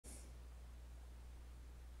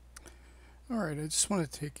Alright, I just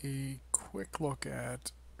want to take a quick look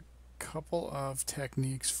at a couple of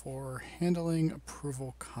techniques for handling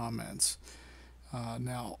approval comments.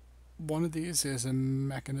 Now, one of these is a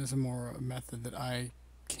mechanism or a method that I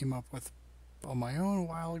came up with on my own a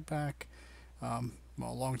while back, a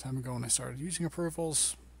long time ago when I started using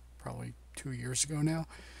approvals, probably 2 years ago now.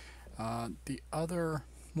 The other,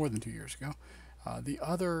 more than 2 years ago, the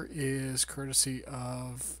other is courtesy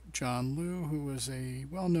of John Liu, who was a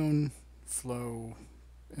well-known Flow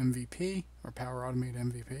MVP or Power Automate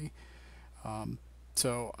MVP.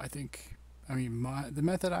 So the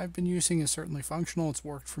method I've been using is certainly functional. It's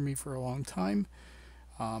worked for me for a long time.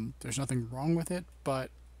 There's nothing wrong with it, but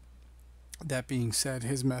that being said,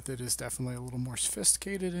 his method is definitely a little more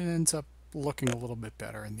sophisticated and ends up looking a little bit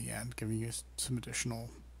better in the end, giving you some additional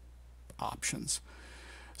options.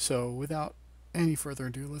 So without any further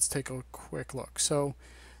ado, let's take a quick look. So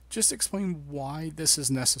just explain why this is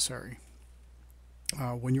necessary.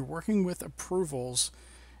 When you're working with approvals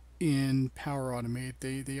in Power Automate,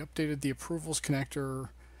 they updated the approvals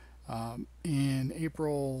connector in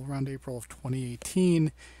around April of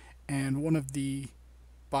 2018, and one of the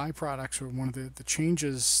byproducts, or one of the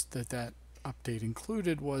changes that update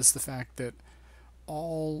included, was the fact that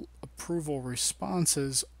all approval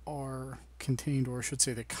responses are contained, or I should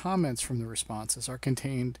say the comments from the responses are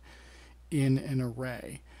contained in an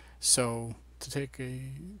array. So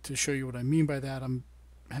to show you what I mean by that, I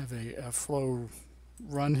have a flow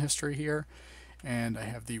run history here, and I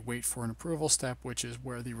have the wait for an approval step, which is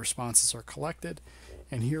where the responses are collected.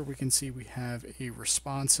 And here we can see we have a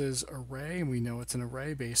responses array, and we know it's an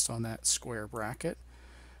array based on that square bracket.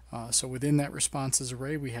 So within that responses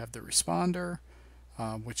array, we have the responder,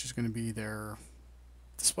 which is going to be their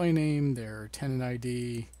display name, their tenant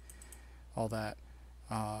ID, all that,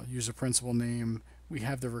 user principal name. We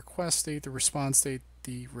have the request date, the response date,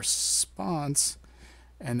 the response,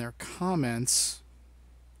 and their comments.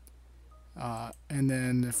 And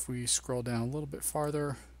then if we scroll down a little bit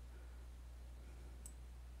farther,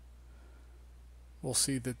 we'll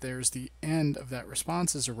see that there's the end of that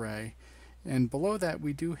responses array. And below that,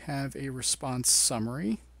 we do have a response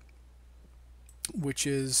summary, which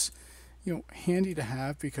is handy to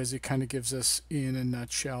have because it kind of gives us in a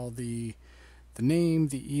nutshell the name,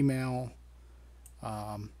 the email,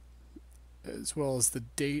 as well as the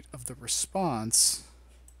date of the response,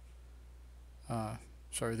 the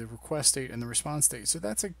request date and the response date. So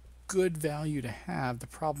that's a good value to have. The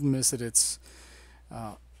problem is that it's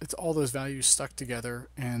all those values stuck together,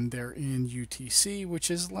 and they're in UTC,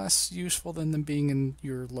 which is less useful than them being in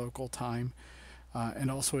your local time.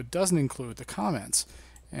 And also it doesn't include the comments.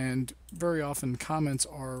 And very often comments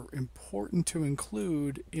are important to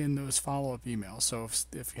include in those follow-up emails. So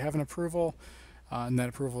if you have an approval and that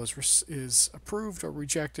approval is approved or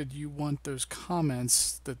rejected, you want those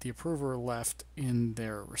comments that the approver left in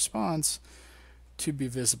their response to be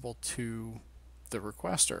visible to the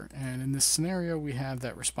requester. And in this scenario, we have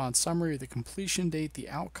that response summary, the completion date, the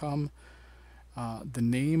outcome, the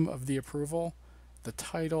name of the approval, the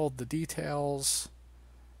title, the details,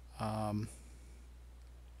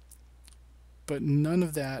 but none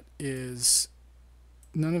of that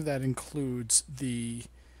includes the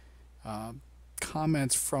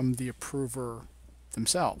comments from the approver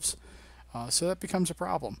themselves. So that becomes a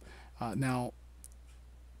problem. Now,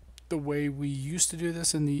 the way we used to do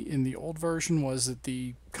this in the old version was that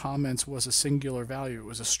the comments was a singular value. It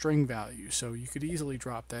was a string value, so you could easily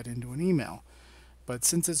drop that into an email. But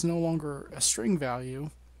since it's no longer a string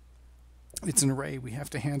value, it's an array, we have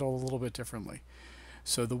to handle a little bit differently.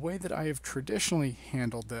 So the way that I have traditionally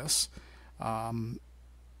handled this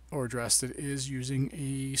or addressed it is using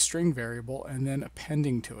a string variable and then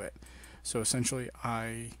appending to it. So essentially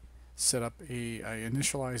I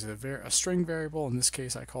initialize a string variable. In this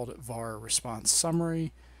case I called it var response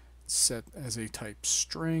summary, set as a type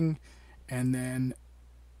string, and then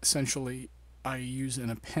essentially I use an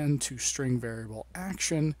append to string variable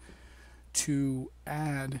action to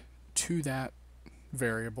add to that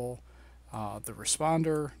variable the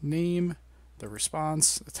responder name, the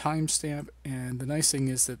response, the timestamp. And the nice thing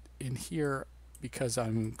is that in here, because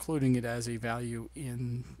I'm including it as a value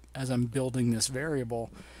as I'm building this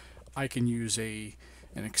variable, I can use an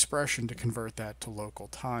expression to convert that to local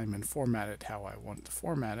time and format it how I want to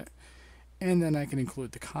format it. And then I can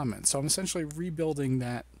include the comments. So I'm essentially rebuilding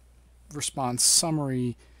that response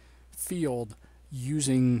summary field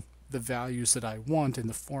using the values that I want in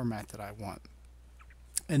the format that I want.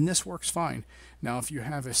 And this works fine. Now, if you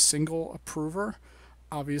have a single approver,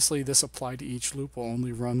 obviously this apply to each loop will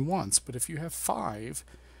only run once. But if you have 5,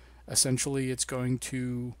 essentially it's going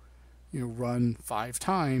to run 5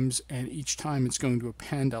 times, and each time it's going to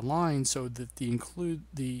append a line so that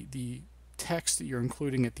the text that you're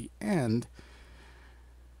including at the end,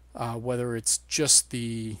 whether it's just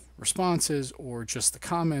the responses or just the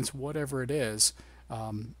comments, whatever it is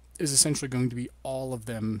essentially going to be all of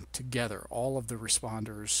them together, all of the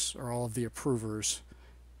responders or all of the approvers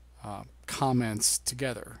comments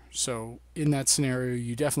together. So in that scenario,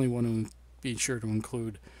 you definitely want to be sure to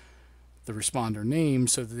include the responder name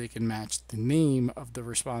so that they can match the name of the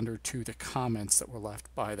responder to the comments that were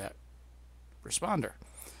left by that responder.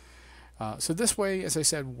 So this way, as I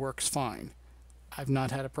said, works fine. I've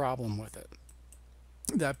not had a problem with it.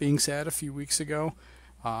 That being said, a few weeks ago,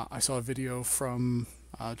 I saw a video from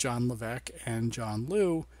John Levesque and John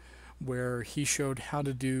Liu where he showed how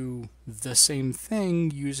to do the same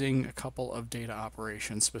thing using a couple of data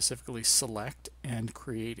operations, specifically select and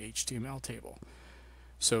create HTML table.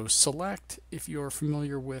 So select, if you're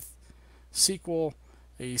familiar with SQL,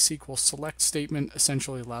 a SQL select statement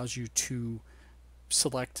essentially allows you to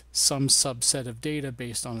select some subset of data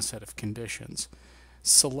based on a set of conditions.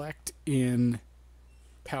 Select in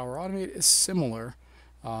Power Automate is similar,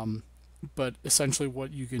 but essentially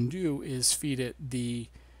what you can do is feed it the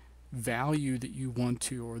value that you want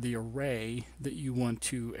to, or the array that you want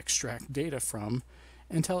to extract data from,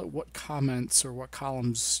 and tell it what comments or what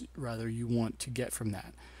columns rather you want to get from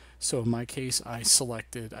that. So in my case, I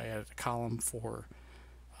added a column for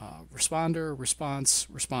responder, response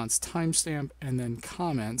timestamp, and then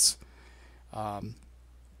comments.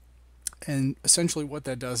 And essentially what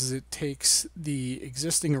that does is it takes the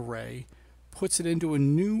existing array, puts it into a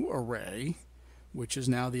new array, which is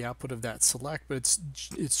now the output of that select, but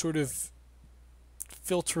it's sort of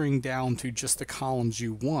filtering down to just the columns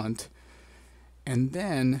you want, and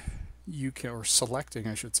then you can, or selecting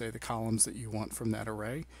I should say, the columns that you want from that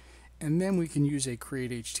array, and then we can use a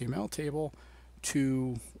create HTML table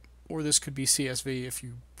to, or this could be CSV if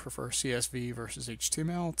you prefer CSV versus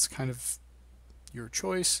HTML, it's kind of your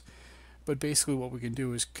choice. But basically what we can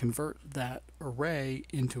do is convert that array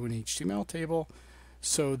into an HTML table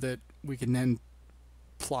so that we can then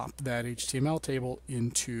plop that HTML table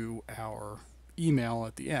into our email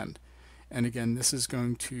at the end. And again, this is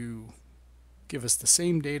going to give us the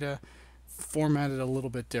same data, formatted a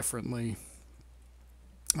little bit differently.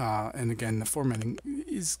 And again, the formatting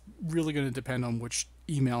is really going to depend on which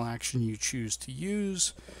email action you choose to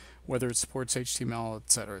use, whether it supports HTML,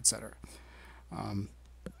 etc., etc.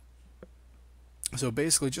 So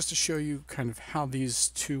basically, just to show you kind of how these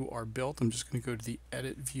two are built, I'm just going to go to the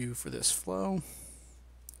edit view for this flow.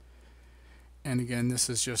 And again, this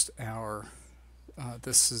is just our,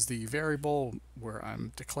 this is the variable where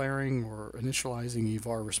I'm declaring or initializing a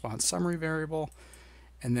var response summary variable,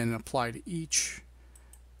 and then apply to each.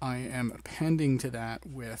 I am appending to that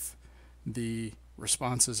with the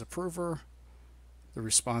responses approver, the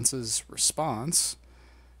responses response,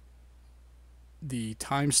 the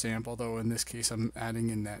timestamp, although in this case I'm adding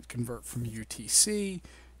in that convert from UTC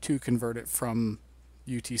to convert it from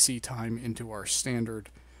UTC time into our standard,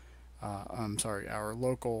 our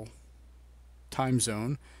local time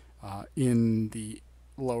zone in the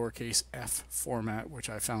lowercase f format, which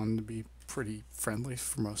I found to be pretty friendly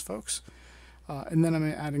for most folks. And then I'm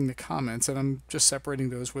adding the comments, and I'm just separating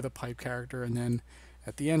those with a pipe character, and then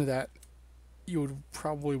at the end of that you would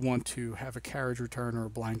probably want to have a carriage return or a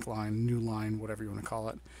blank line, new line, whatever you want to call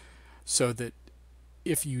it, so that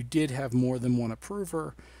if you did have more than one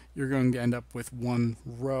approver, you're going to end up with one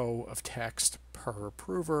row of text per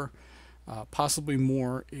approver, possibly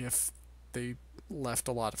more if they left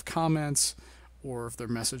a lot of comments, or if their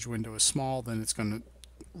message window is small, then it's going to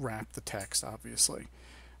wrap the text, obviously.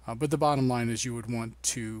 But the bottom line is you would want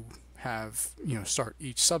to have, start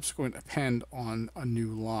each subsequent append on a new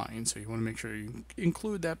line. So you want to make sure you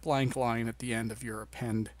include that blank line at the end of your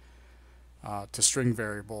append to string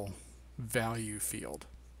variable value field.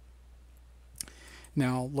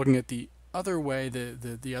 Now, looking at the other way,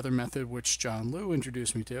 the other method which John Liu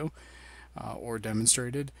introduced me to or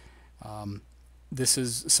demonstrated, this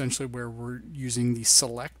is essentially where we're using the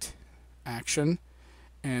select action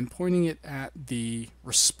and pointing it at the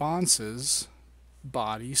responses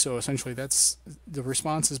body. So essentially that's the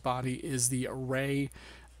responses body is the array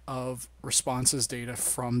of responses data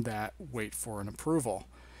from that wait for an approval,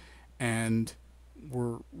 and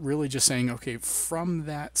we're really just saying, okay, from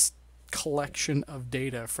that collection of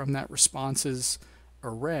data from that responses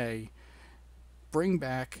array, bring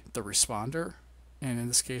back the responder, and in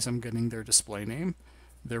this case I'm getting their display name,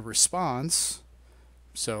 their response,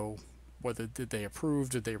 so whether did they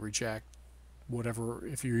approve, did they reject, whatever,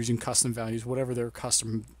 if you're using custom values, whatever their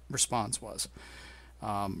custom response was.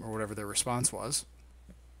 or whatever their response was.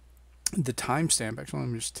 The timestamp, actually, let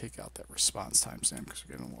me just take out that response timestamp because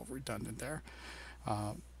we're getting a little redundant there.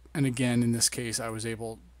 And again, in this case, I was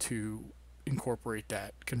able to incorporate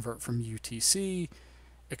that convert from UTC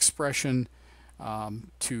expression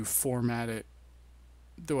to format it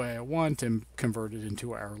the way I want and convert it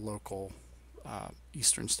into our local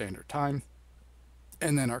Eastern Standard Time.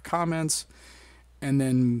 And then our comments, and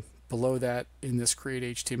then below that in this create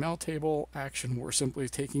HTML table action, we're simply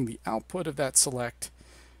taking the output of that select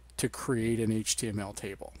to create an HTML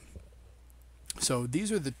table. So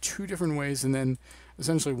these are the two different ways, and then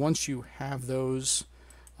essentially once you have those,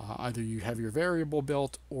 either you have your variable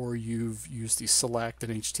built or you've used the select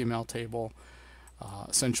and HTML table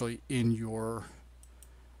essentially in your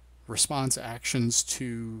response actions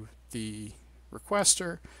to the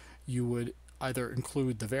requester, you would either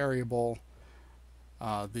include the variable,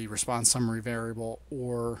 the response summary variable,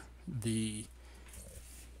 or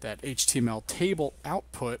that HTML table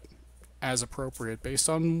output as appropriate based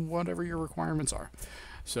on whatever your requirements are.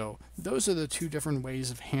 So those are the two different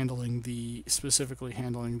ways of specifically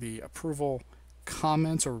handling the approval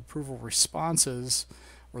comments or approval responses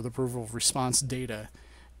or the approval response data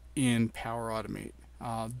in Power Automate.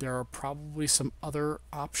 There are probably some other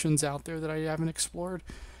options out there that I haven't explored,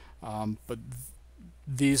 but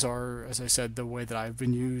these are, as I said, the way that I've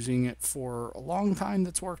been using it for a long time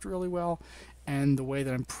that's worked really well, and the way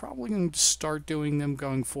that I'm probably going to start doing them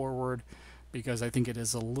going forward, because I think it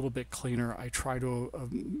is a little bit cleaner. I try to,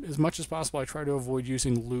 as much as possible, I try to avoid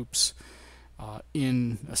using loops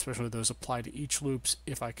especially those apply to each loops,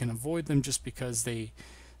 if I can avoid them, just because they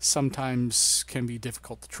sometimes can be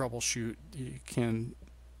difficult to troubleshoot.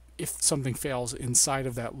 If something fails inside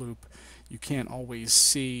of that loop, you can't always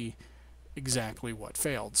see exactly what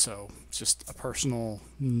failed. So it's just a personal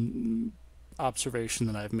observation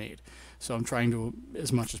that I've made. So I'm trying to,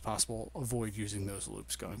 as much as possible, avoid using those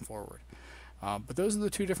loops going forward. But those are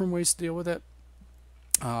the two different ways to deal with it.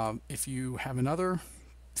 If you have another,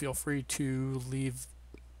 feel free to leave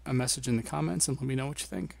a message in the comments and let me know what you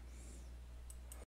think.